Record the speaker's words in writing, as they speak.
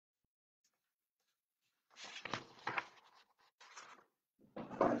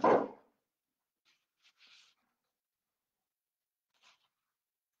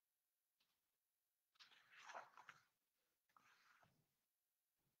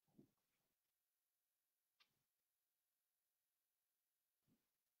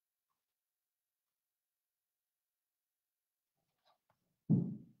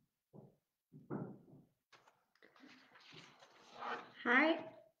Hi,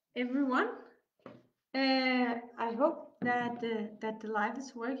 everyone. I hope that the live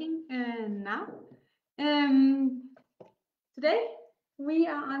is working now. Um, Today we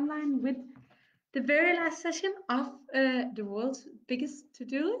are online with the very last session of the world's biggest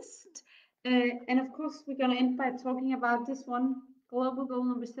to-do list, and of course we're gonna end by talking about this one global goal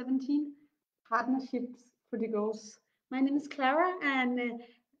number 17: partnerships for the goals. My name is Clara, and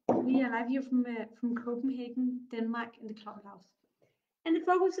we are live here from Copenhagen, Denmark, in the Clubhouse. And the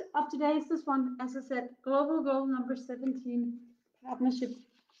focus of today is this one, as I said, global goal number 17, partnership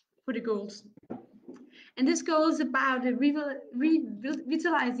for the goals. And this goal is about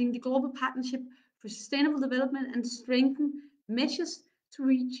revitalizing the global partnership for sustainable development and strengthen measures to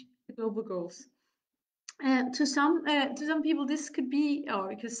reach the global goals. To some people, this could be,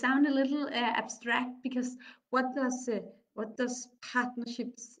 or it could sound a little abstract, because what does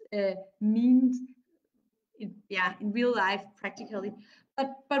partnerships mean in real life, practically?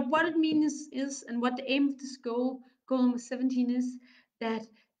 But what it means is, and what the aim of this goal number 17 is, that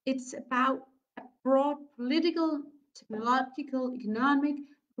it's about a broad political, technological, economic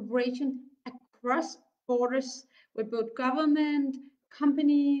cooperation across borders, where both government,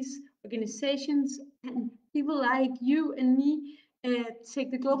 companies, organizations, and people like you and me take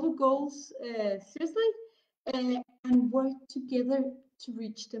the global goals seriously and work together to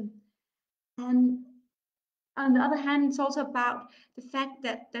reach them. And on the other hand, it's also about the fact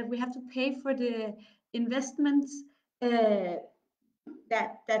that we have to pay for the investments that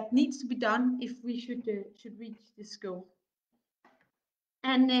needs to be done if we should reach this goal.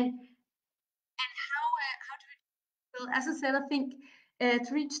 And how do we? Well, as I said, I think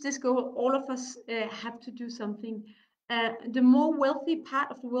to reach this goal, all of us have to do something. The more wealthy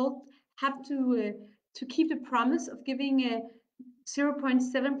part of the world have to keep the promise of giving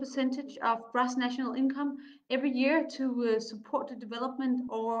 0.7% of gross national income every year to support the development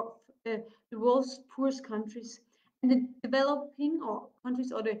of the world's poorest countries. And the developing or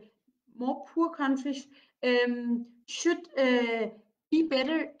countries, or the more poor countries, should be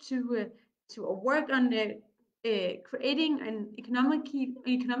better to work on creating and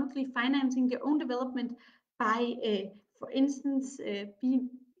economically financing their own development by, for instance,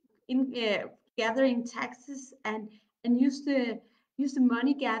 gathering taxes and use the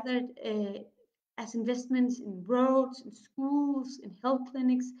money gathered as investments in roads, in schools, in health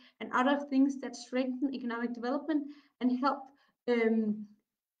clinics, and other things that strengthen economic development and help to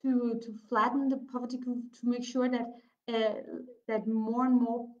flatten the poverty curve, to make sure that that more and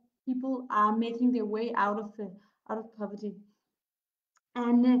more people are making their way out of poverty.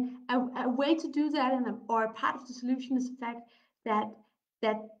 And a way to do that, or a part of the solution, is the fact that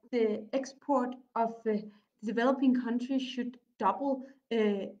the export of the developing countries should double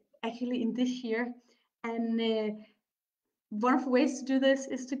actually in this year. And one of the ways to do this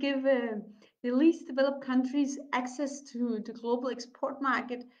is to give the least developed countries access to the global export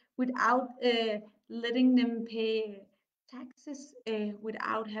market without letting them pay taxes,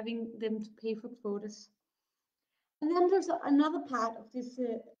 without having them to pay for quotas. And then there's another part of this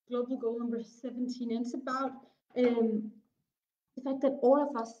global goal number 17, and it's about the fact that all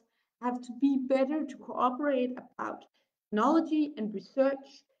of us have to be better to cooperate about technology and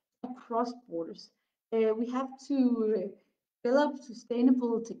research across borders. We have to develop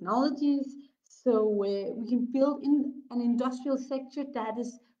sustainable technologies, so we can build in an industrial sector that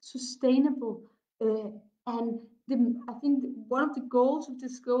is sustainable. And I think one of the goals of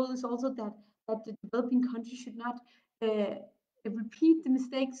this goal is also that the developing countries should not repeat the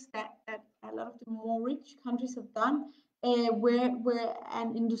mistakes that a lot of the more rich countries have done, where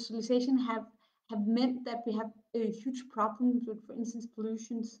an industrialization have meant that we have huge problems with, for instance,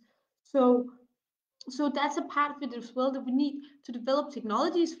 pollutions. So that's a part of it as well, that we need to develop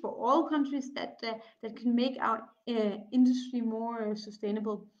technologies for all countries that can make our industry more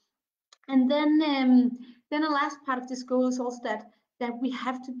sustainable. And then a last part of this goal is also that we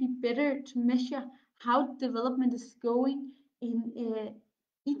have to be better to measure how development is going in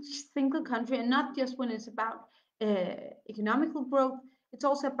each single country, and not just when it's about economical growth. It's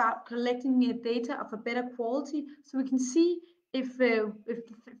also about collecting data of a better quality, so we can see if the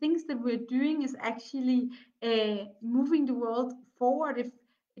things that we're doing is actually moving the world forward, if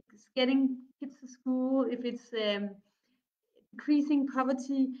it's getting kids to school, if it's increasing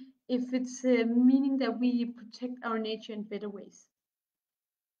poverty, if it's meaning that we protect our nature in better ways.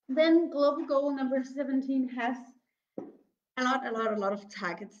 Then global goal number 17 has a lot of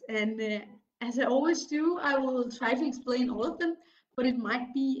targets, and as I always do, I will try to explain all of them, but it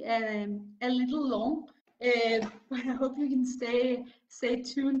might be a little long, but I hope you can stay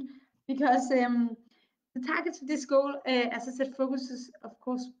tuned, because The targets for this goal, as I said, focuses, of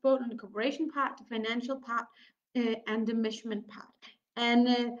course, both on the cooperation part, the financial part, and the measurement part. And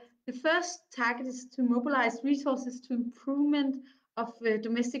the first target is to mobilize resources to improvement of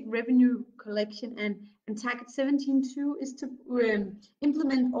domestic revenue collection, and target 17.2 is to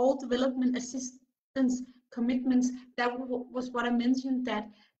implement all development assistance commitments. That was what I mentioned, that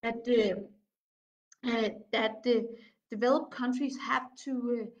the developed countries have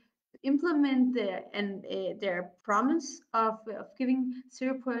to implement their promise of giving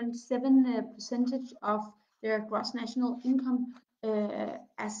 0.7 percentage of their gross national income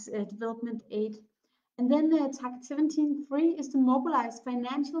as development aid. And then target 17.3 is to mobilize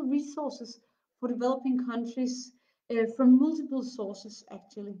financial resources for developing countries from multiple sources,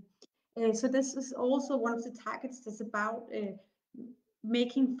 actually. So this is also one of the targets that's about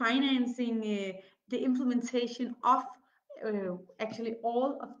making financing the implementation of actually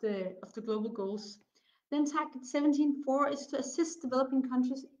all of the global goals. Then target 17.4 is to assist developing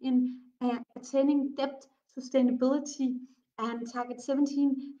countries in attaining debt sustainability, and target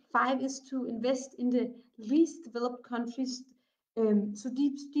 17.5 is to invest in the least developed countries. So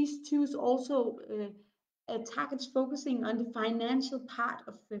these two is also targets focusing on the financial part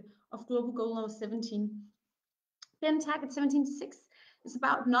of global goal number 17. Then target 17.6 is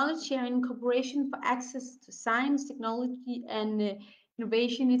about knowledge sharing and cooperation for access to science, technology, and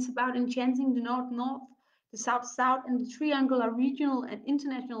innovation. It's about enhancing the North-North, the South-South, and the triangular regional and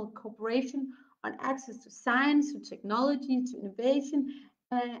international cooperation on access to science, to technology, to innovation,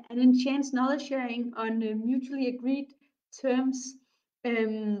 and enhance knowledge sharing on mutually agreed terms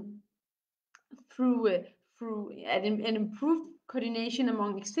through an improved coordination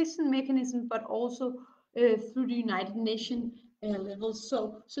among existing mechanisms, but also through the United Nations level.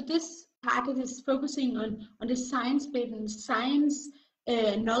 So this target is focusing on the science-based and science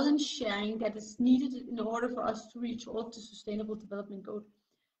knowledge sharing that is needed in order for us to reach all the Sustainable Development Goals.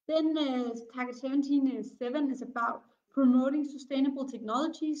 Then target 17.7 is about promoting sustainable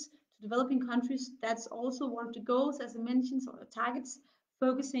technologies to developing countries. That's also one of the goals, as I mentioned, so the targets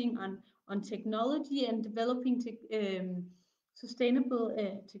focusing on technology and developing sustainable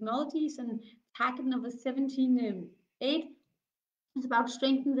technologies. And target number 17.8 is about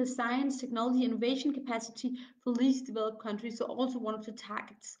strengthening the science, technology, innovation capacity for least developed countries. So also one of the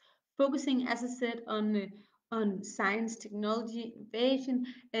targets, focusing, as I said, on science, technology, innovation.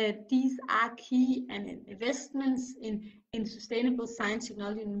 These are key, and investments in sustainable science,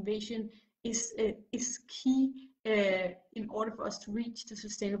 technology, and innovation is key in order for us to reach the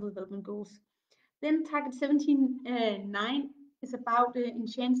Sustainable Development Goals. Then target 17.9 is about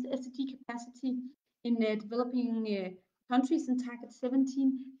enhanced SDG capacity in developing countries, and target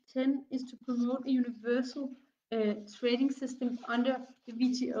 17.10 is to promote a universal trading system under the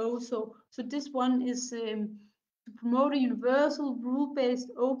WTO. So this one is to promote a universal,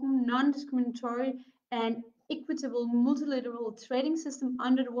 rule-based, open, non-discriminatory, and equitable multilateral trading system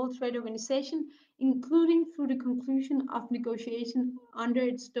under the World Trade Organization, including through the conclusion of negotiation under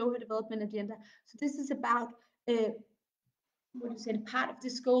its Doha Development Agenda. So this is about part of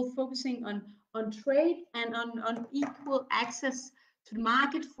this goal, focusing on trade and on equal access to the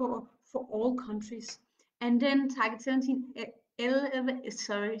market for all countries. And then target 17.11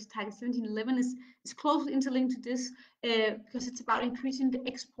 is closely interlinked to this because it's about increasing the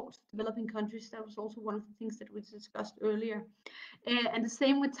exports of developing countries. That was also one of the things that we discussed earlier. And the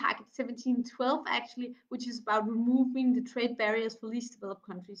same with target 17.12 actually, which is about removing the trade barriers for least developed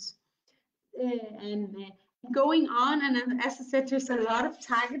countries. Going on, and as I said, there's a lot of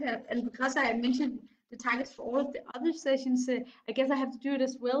targets, and because I mentioned the targets for all of the other sessions, I guess I have to do it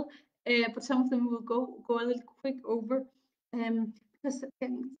as well, but some of them will go a little quick over, because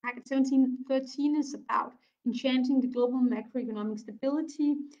target 17.13 is about enhancing the global macroeconomic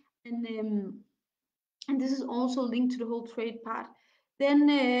stability, and this is also linked to the whole trade part. Then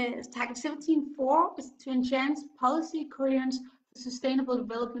target 17.4 is to enhance policy coherence for sustainable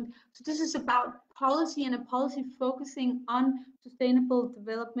development. So this is about policy, and a policy focusing on sustainable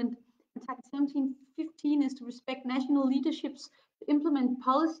development. And target 17.15 is to respect national leaderships to implement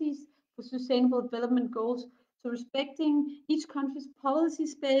policies for sustainable development goals. So respecting each country's policy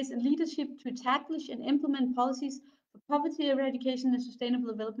space and leadership to establish and implement policies for poverty eradication and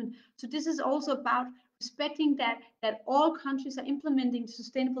sustainable development. So this is also about respecting that all countries are implementing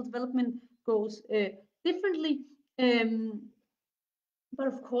sustainable development goals differently, but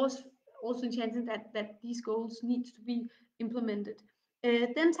of course also enhancing that these goals need to be implemented.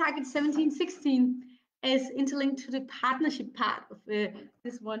 Then target 17.16 is interlinked to the partnership part of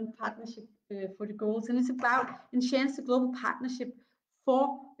this one partnership for the goals, and it's about enhance the global partnership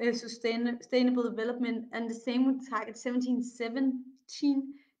for sustainable development, and the same with target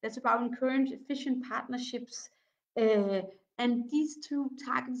 1717. That's about encourage efficient partnerships. And these two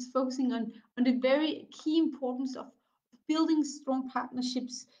targets focusing on the very key importance of building strong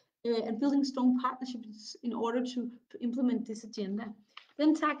partnerships and building strong partnerships in order to implement this agenda.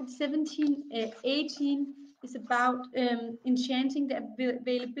 Then target 1718 is about enhancing the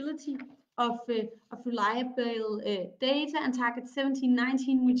availability of reliable data, and target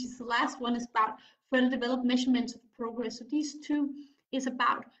 1719, which is the last one, is about further develop measurements of progress. So these two is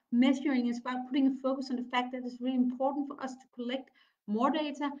about measuring, it's about putting a focus on the fact that it's really important for us to collect more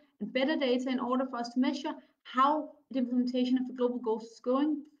data and better data in order for us to measure how the implementation of the global goals is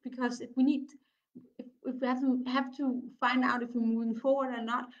going. Because if we have to find out if we're moving forward or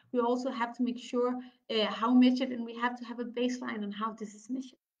not, we also have to make sure how measured, and we have to have a baseline on how this is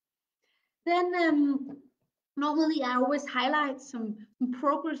measured. Then normally I always highlight some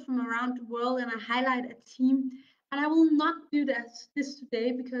progress from around the world, and I highlight a team. And I will not do this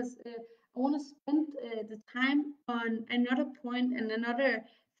today because I want to spend the time on another point and another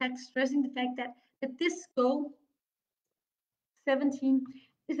fact, stressing the fact that this goal 17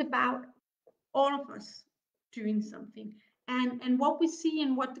 is about all of us doing something. And what we see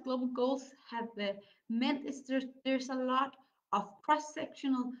and what the global goals have meant is there's a lot of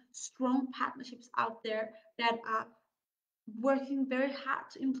cross-sectional strong partnerships out there that are working very hard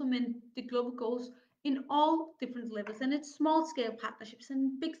to implement the global goals in all different levels. And it's small scale partnerships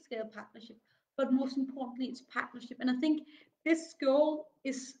and big scale partnerships, but most importantly, it's partnership. And I think this goal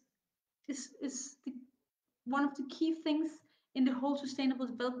is one of the key things in the whole sustainable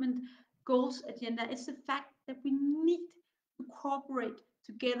development goals agenda. Is the fact that we need to cooperate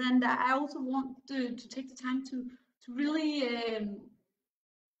together. And I also want to take the time to really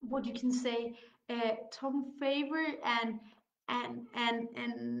what you can say, talk in favor and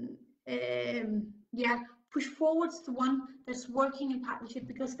yeah, push forwards the one that's working in partnership,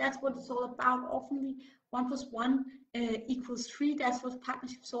 because that's what it's all about. Often 1+1 equals 3. That's what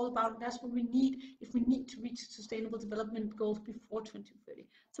partnership is all about. That's what we need if we need to reach sustainable development goals before 2030.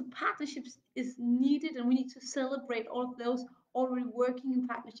 So partnerships is needed, and we need to celebrate all of those already working in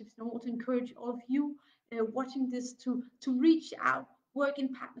partnerships. And I want to encourage all of you watching this to reach out, work in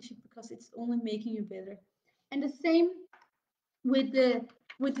partnership, because it's only making you better. And the same with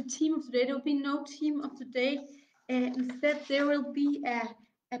the team of today. There will be no team of today. Instead, there will be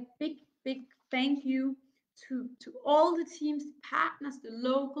a big thank you to all the teams, the partners, the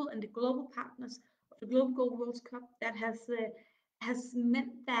local and the global partners of the Global Goal World Cup that has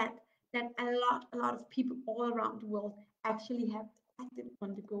meant that a lot of people all around the world actually have acted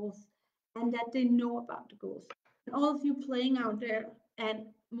on the goals, and that they know about the goals. And all of you playing out there, and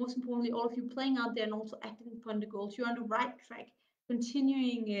most importantly, all of you playing out there and also acting upon the goals, you're on the right track,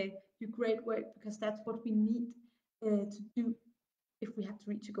 continuing your great work, because that's what we need to do if we have to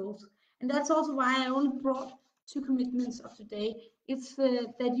reach the goals. And that's also why I only brought 2 commitments of today. It's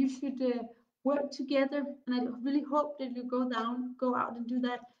that you should work together, and I really hope that you go out and do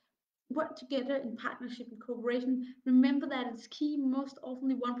that. Work together in partnership and cooperation. Remember that it's key. Most often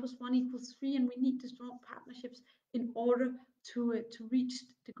 1+1 equals 3, and we need the strong partnerships in order to reach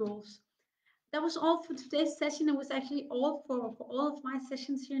the goals. That was all for today's session. It was actually all for all of my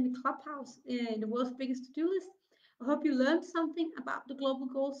sessions here in the Clubhouse, the world's biggest to-do list. I hope you learned something about the global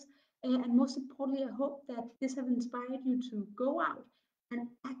goals, and most importantly, I hope that this have inspired you to go out and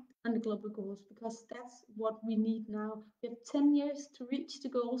act on the global goals, because that's what we need now. We have 10 years to reach the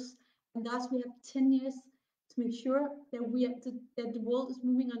goals, and thus we have 10 years to make sure that that the world is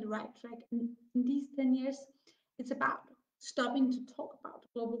moving on the right track. And in these 10 years, it's about stopping to talk about the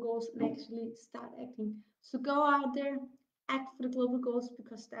global goals and actually start acting. So go out there, act for the global goals,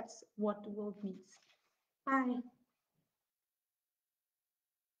 because that's what the world needs. Bye.